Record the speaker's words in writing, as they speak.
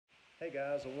Hey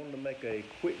guys, I wanted to make a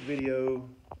quick video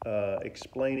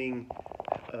explaining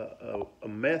a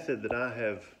method that I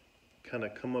have kind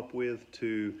of come up with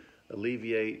to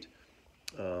alleviate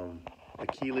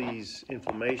Achilles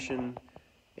inflammation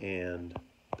and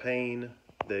pain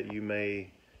that you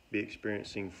may be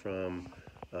experiencing from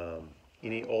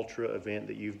any ultra event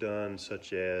that you've done,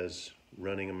 such as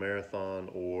running a marathon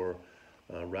or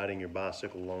riding your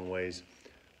bicycle long ways.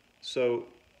 So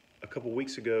a couple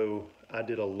weeks ago, I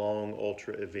did a long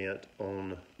ultra event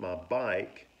on my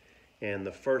bike, and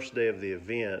the first day of the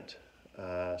event,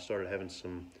 I started having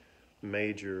some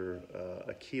major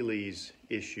Achilles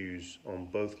issues on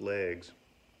both legs.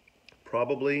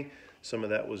 Probably some of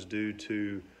that was due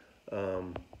to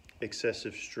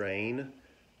excessive strain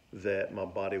that my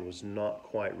body was not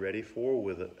quite ready for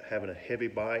with having a heavy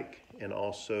bike and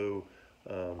also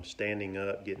standing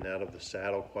up, getting out of the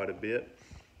saddle quite a bit.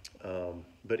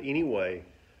 But anyway,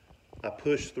 I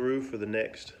pushed through for the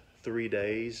next 3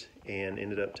 days and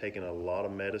ended up taking a lot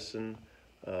of medicine.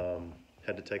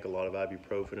 Had to take a lot of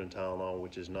ibuprofen and Tylenol,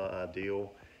 which is not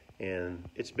ideal. And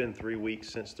it's been 3 weeks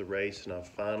since the race, and I've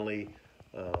finally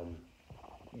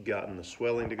gotten the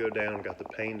swelling to go down, got the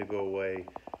pain to go away,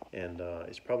 and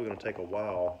it's probably going to take a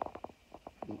while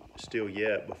still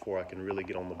yet before I can really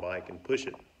get on the bike and push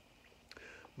it.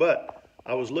 But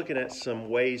I was looking at some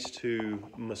ways to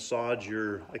massage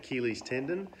your Achilles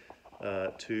tendon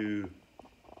to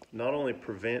not only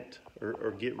prevent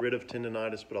or get rid of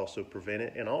tendonitis, but also prevent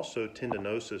it, and also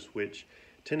tendinosis, which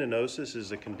tendinosis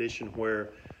is a condition where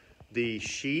the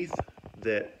sheath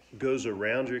that goes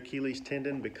around your Achilles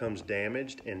tendon becomes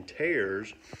damaged and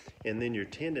tears, and then your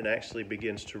tendon actually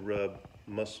begins to rub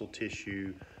muscle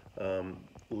tissue,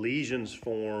 lesions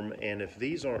form, and if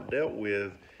these aren't dealt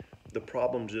with, the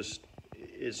problem just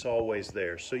is always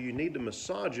there. So you need to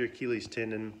massage your Achilles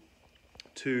tendon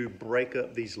to break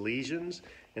up these lesions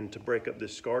and to break up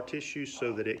this scar tissue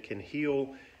so that it can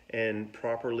heal and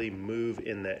properly move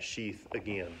in that sheath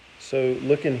again. So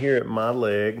looking here at my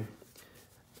leg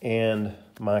and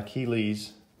my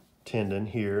Achilles tendon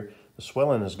here, the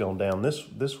swelling has gone down.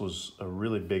 This was a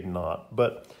really big knot,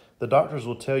 but the doctors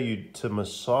will tell you to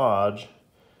massage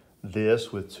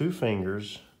this with 2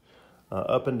 fingers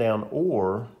up and down,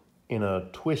 or in a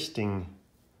twisting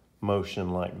motion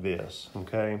like this,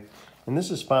 okay? And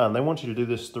this is fine. They want you to do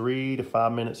this 3 to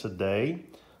 5 minutes a day,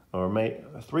 or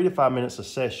 3 to 5 minutes a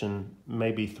session,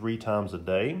 maybe 3 times a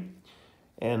day.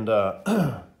 And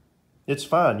it's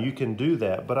fine, you can do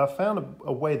that, but I found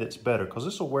a way that's better, because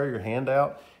this will wear your hand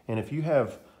out, and if you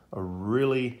have a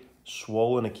really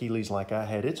swollen Achilles like I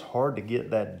had, it's hard to get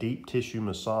that deep tissue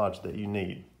massage that you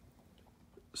need.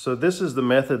 So this is the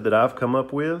method that I've come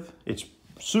up with. It's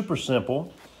super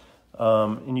simple,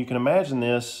 and you can imagine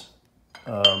this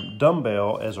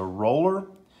dumbbell as a roller,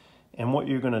 and what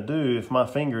you're going to do, if my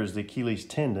finger is the Achilles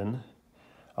tendon,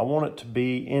 I want it to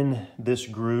be in this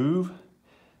groove,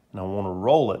 and I want to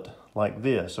roll it like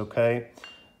this, okay?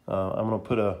 I'm going to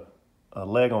put a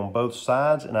leg on both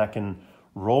sides, and I can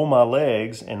roll my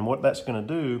legs, and what that's going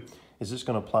to do is it's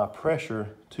going to apply pressure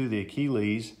to the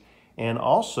Achilles, and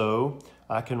also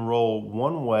I can roll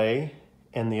one way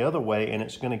and the other way, and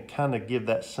it's going to kind of give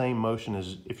that same motion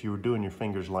as if you were doing your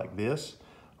fingers like this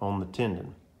on the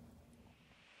tendon.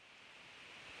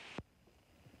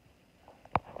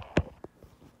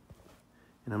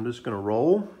 And I'm just going to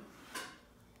roll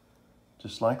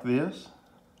just like this.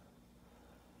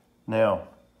 Now,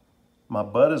 my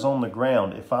butt is on the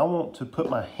ground. If I want to put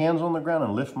my hands on the ground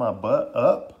and lift my butt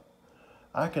up,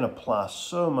 I can apply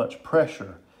so much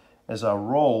pressure as I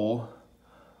roll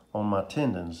on my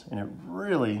tendons, and it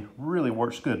really, really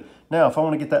works good. Now, if I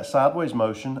want to get that sideways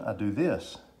motion, I do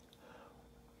this,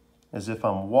 as if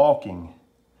I'm walking,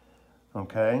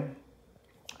 okay?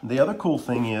 The other cool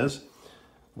thing is,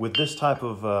 with this type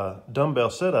of dumbbell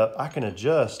setup, I can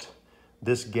adjust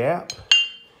this gap,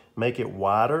 make it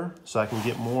wider so I can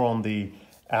get more on the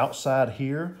outside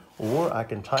here, or I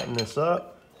can tighten this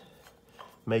up,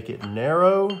 make it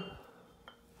narrow,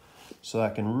 so I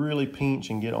can really pinch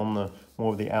and get on the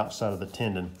more of the outside of the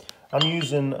tendon. I'm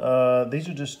using, these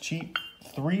are just cheap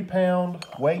 3-pound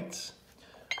weights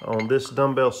on this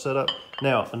dumbbell setup.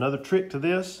 Now, another trick to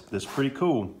this that's pretty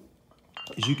cool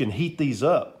is you can heat these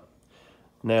up.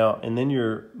 Now, and then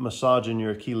you're massaging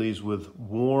your Achilles with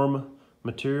warm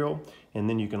material, and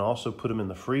then you can also put them in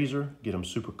the freezer, get them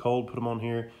super cold, put them on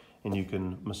here, and you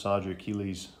can massage your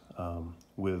Achilles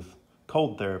with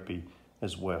cold therapy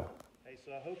as well. Hey,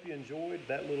 so I hope you enjoyed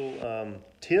that little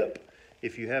tip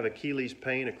if you have Achilles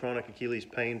pain, a chronic Achilles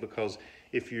pain, because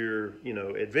if you're,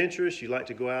 adventurous, you like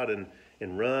to go out and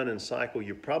run and cycle,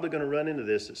 you're probably going to run into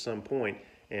this at some point.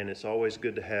 and it's always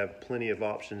good to have plenty of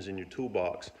options in your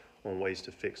toolbox on ways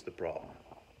to fix the problem.